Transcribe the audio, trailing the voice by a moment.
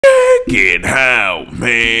Get how,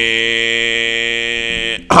 man.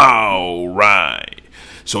 All right.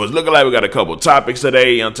 So it's looking like we got a couple topics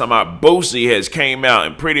today. I'm talking about Boosie has came out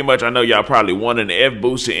and pretty much, I know y'all probably wondering if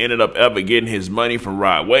Boosie ended up ever getting his money from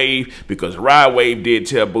Rod Wave, because Rod Wave did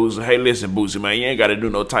tell Boosie, hey, listen, Boosie, man, you ain't got to do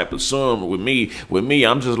no type of sum with me.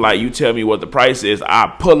 I'm just like, you tell me what the price is,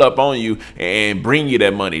 I pull up on you and bring you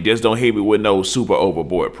that money. Just don't hit me with no super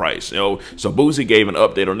overboard price. You know? So Boosie gave an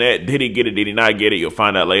update on that. Did he get it? Did he not get it? You'll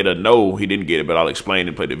find out later. No, he didn't get it, but I'll explain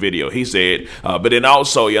and play the video. He said, but then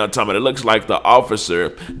also, y'all talking about, it looks like the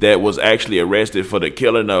officer that was actually arrested for the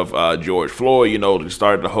killing of George Floyd, you know, that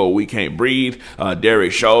started the whole We Can't Breathe,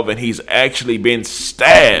 Derek Chauvin, he's actually been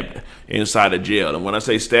stabbed inside the jail. And when I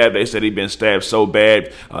say stabbed, they said he'd been stabbed so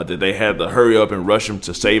bad that they had to hurry up and rush him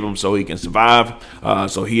to save him so he can survive.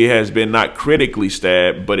 So he has been not critically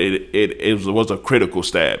stabbed, but it was a critical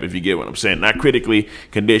stab, if you get what I'm saying. Not critically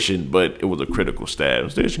conditioned, but it was a critical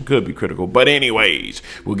stab. Condition could be critical. But anyways,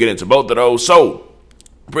 we'll get into both of those. So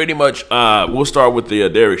pretty much, we'll start with the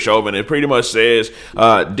Derek Chauvin. It pretty much says,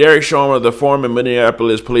 Derek Chauvin, the former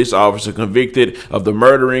Minneapolis police officer convicted of the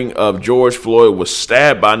murdering of George Floyd, was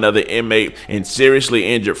stabbed by another inmate and seriously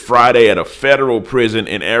injured Friday at a federal prison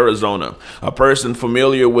in Arizona. A person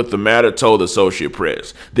familiar with the matter told Associated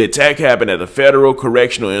Press. The attack happened at the Federal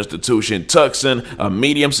Correctional Institution, Tucson, a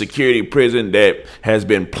medium security prison that has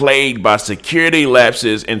been plagued by security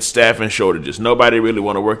lapses and staffing shortages. Nobody really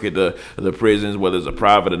want to work at the prisons, whether it's a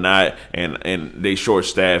private or not, and they short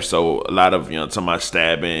staffed, so a lot of, you know, some of my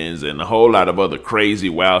stabbings and a whole lot of other crazy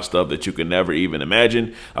wild stuff that you could never even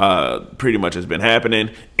imagine pretty much has been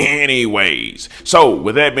happening. Anyways, so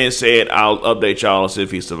with that being said, I'll update y'all and see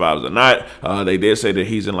if he survives or not. They did say that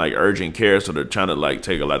he's in like urgent care, so they're trying to like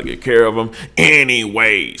take a lot of good care of him.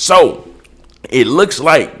 Anyway, so it looks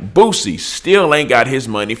like Boosie still ain't got his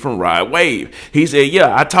money from Rod Wave. He said,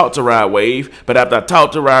 yeah, I talked to Rod Wave, but after I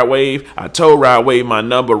talked to Rod Wave, I told Rod Wave my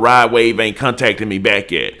number. Rod Wave ain't contacted me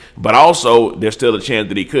back yet. But also, there's still a chance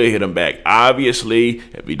that he could hit him back. Obviously,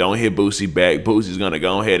 if he don't hit Boosie back, Boosie's going to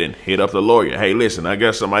go ahead and hit up the lawyer. Hey, listen, I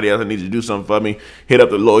got somebody else that needs to do something for me. Hit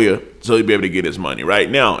up the lawyer so he'll be able to get his money. Right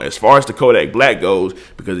now, as far as the Kodak Black goes,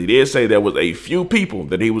 because he did say there was a few people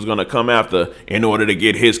that he was going to come after in order to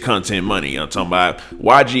get his content money. I'm talking about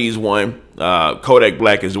YG's one, Kodak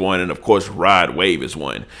Black is one, and of course Rod Wave is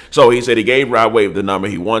one. So he said he gave Rod Wave the number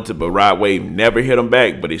he wanted, but Rod Wave never hit him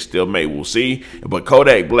back, but he still may. We'll see. But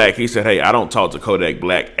Kodak Black, he said, hey, I don't talk to Kodak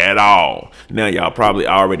Black at all. Now y'all probably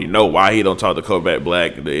already know why he don't talk to Kodak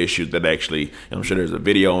Black, the issues that actually, I'm sure there's a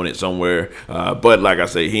video on it somewhere, but like I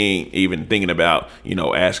said, he ain't even thinking about, you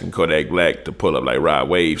know, asking Kodak Black to pull up like Rod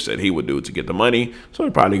Wave said he would do to get the money. So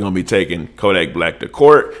he's probably gonna be taking Kodak Black to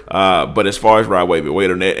court. But as far as Rod Wave, wait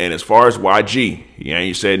on that. And as far as YG, he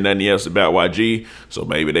ain't said nothing else about YG, so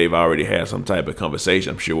maybe they've already had some type of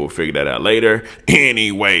conversation. I'm sure we'll figure that out later.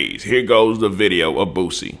 Anyways, here goes the video of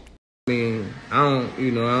Boosie. I mean, I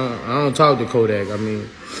don't talk to Kodak. I mean,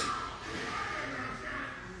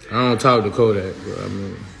 I don't talk to Kodak, bro. I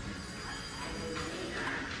mean,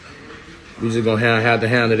 we just gonna have to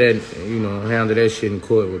handle that, you know, handle that shit in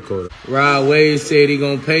court with Kodak. Rod Wave said he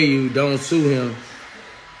gonna pay you, don't sue him.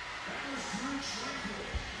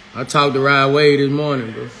 I talked to Rod Wave this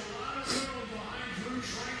morning, bro.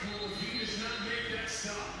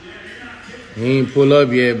 He ain't pull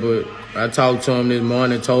up yet, but I talked to him this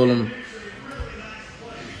morning, told him,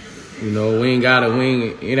 you know, it ain't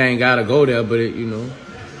gotta go there, but you know,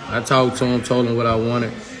 I talked to him, told him what I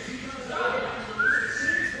wanted.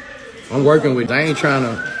 I'm working with, I ain't trying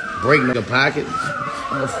to break the pocket.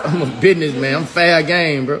 I'm a businessman, I'm fair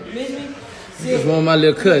game, bro. Just want my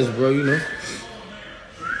little cuts, bro, you know.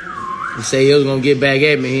 He said he was gonna get back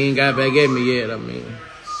at me. He ain't got back at me yet. I mean,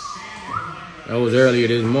 that was earlier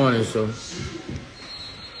this morning, so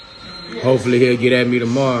hopefully he'll get at me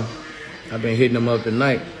tomorrow. I've been hitting him up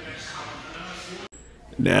tonight.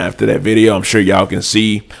 Now, after that video, I'm sure y'all can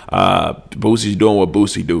see Boosie's doing what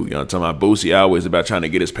Boosie do. You know what I'm talking about? Boosie always about trying to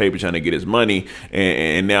get his paper, trying to get his money,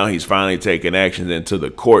 and now he's finally taking actions into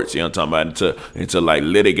the courts, you know what I'm talking about, into like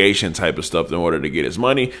litigation type of stuff in order to get his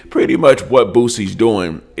money. Pretty much what Boosie's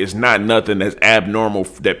doing is not nothing that's abnormal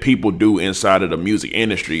that people do inside of the music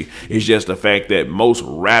industry. It's just the fact that most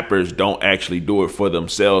rappers don't actually do it for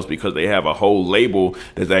themselves because they have a whole label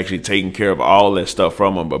that's actually taking care of all that stuff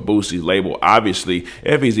from them. But Boosie's label, obviously,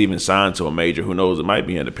 if he's even signed to a major. Who knows? It might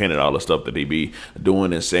be independent, all the stuff that he be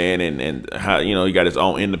doing and saying, and how, you know, he got his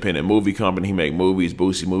own independent movie company. He make movies,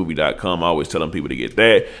 BoosieMovie.com. Always telling people to get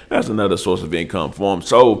that. That's another source of income for him.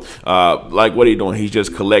 So like, what are you doing? He's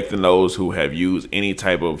just collecting those who have used any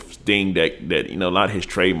type of thing that you know, not his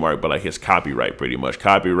trademark, but like his copyright, pretty much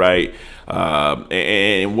copyright,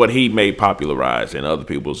 and what he may popularize, and other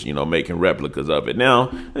people's, you know, making replicas of it.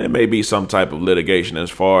 Now, there may be some type of litigation as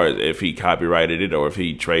far as if he copyrighted it or if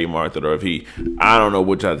he trademarked it or if he, I don't know,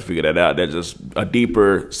 we'll try to figure that out. That's just a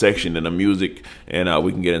deeper section in the music, and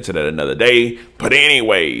we can get into that another day. But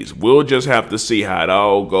anyways, we'll just have to see how it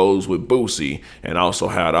all goes with Boosie, and also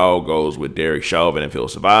how it all goes with Derek Chauvin, if he'll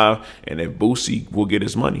survive, and if Boosie will get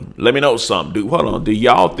his money. Let me know something, dude. Hold on. Do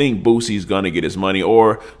y'all think Boosie's gonna get his money,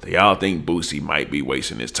 or do y'all think Boosie might be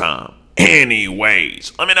wasting his time?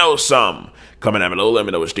 Anyways, let me know something. Comment down below. Let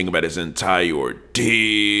me know what you think about this entire ordeal.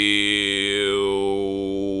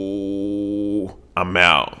 I'm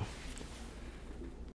out.